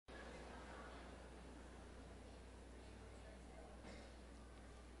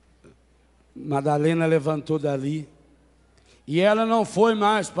Madalena levantou dali. E ela não foi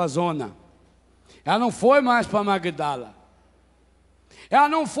mais para a zona. Ela não foi mais para Magdala. Ela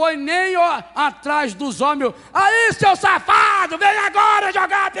não foi nem atrás dos homens. Aí, seu safado, vem agora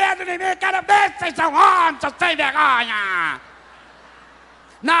jogar pedra em mim. Quero ver se vocês são homens, seus sem vergonha.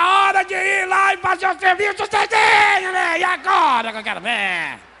 Na hora de ir lá e fazer o serviço, vocês têm, né? E agora que eu quero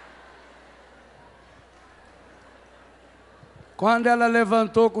ver? Quando ela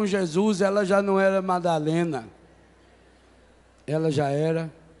levantou com Jesus, ela já não era Madalena. Ela já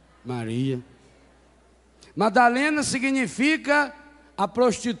era Maria. Madalena significa a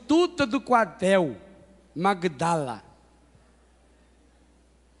prostituta do quartel, Magdala.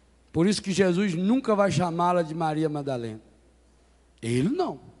 Por isso que Jesus nunca vai chamá-la de Maria Madalena. Ele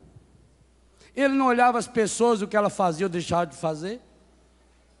não. Ele não olhava as pessoas, o que ela fazia ou deixava de fazer.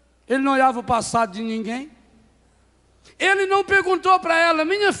 Ele não olhava o passado de ninguém. Ele não perguntou para ela: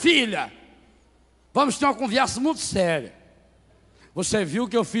 minha filha, vamos ter uma conversa muito séria. Você viu o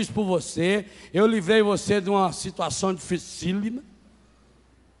que eu fiz por você, eu livrei você de uma situação dificílima.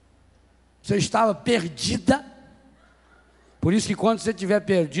 Você estava perdida. Por isso que quando você estiver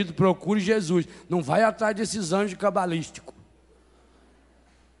perdido, procure Jesus. Não vai atrás desses anjos cabalísticos.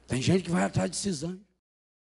 Tem gente que vai atrás desses anjos.